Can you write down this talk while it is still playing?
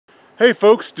Hey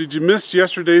folks, did you miss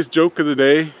yesterday's joke of the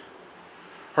day?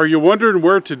 Are you wondering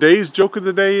where today's joke of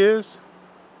the day is?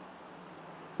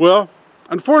 Well,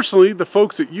 unfortunately, the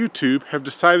folks at YouTube have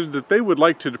decided that they would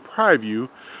like to deprive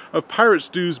you of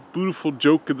Piratestu1's beautiful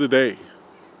joke of the day.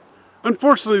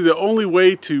 Unfortunately, the only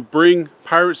way to bring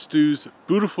Piratestu1's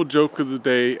beautiful joke of the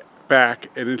day back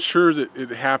and ensure that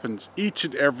it happens each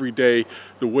and every day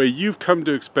the way you've come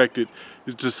to expect it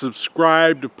is to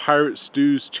subscribe to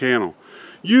Piratestu1's channel.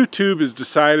 YouTube has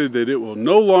decided that it will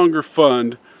no longer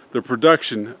fund the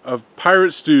production of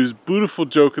Piratestu1's beautiful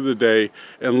joke of the day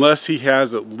unless he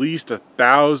has at least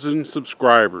 1,000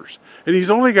 subscribers. And he's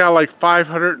only got like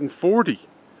 540.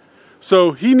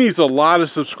 So he needs a lot of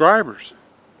subscribers.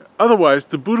 Otherwise,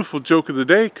 the beautiful joke of the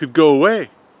day could go away.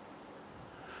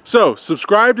 So,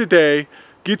 subscribe today,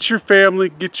 get your family,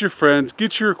 get your friends,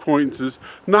 get your acquaintances,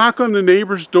 knock on the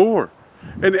neighbor's door,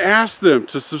 and ask them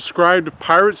to subscribe to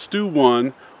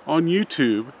Piratestu1 on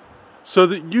YouTube so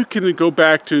that you can go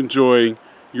back to enjoying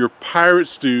your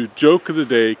Piratestu1 joke of the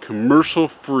day commercial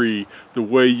free the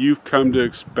way you've come to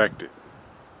expect it.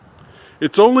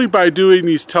 It's only by doing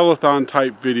these telethon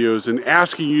type videos and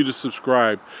asking you to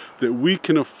subscribe that we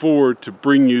can afford to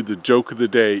bring you the joke of the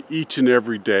day each and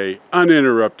every day,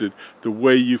 uninterrupted, the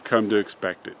way you've come to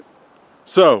expect it.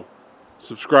 So,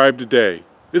 subscribe today.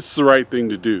 It's the right thing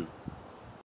to do.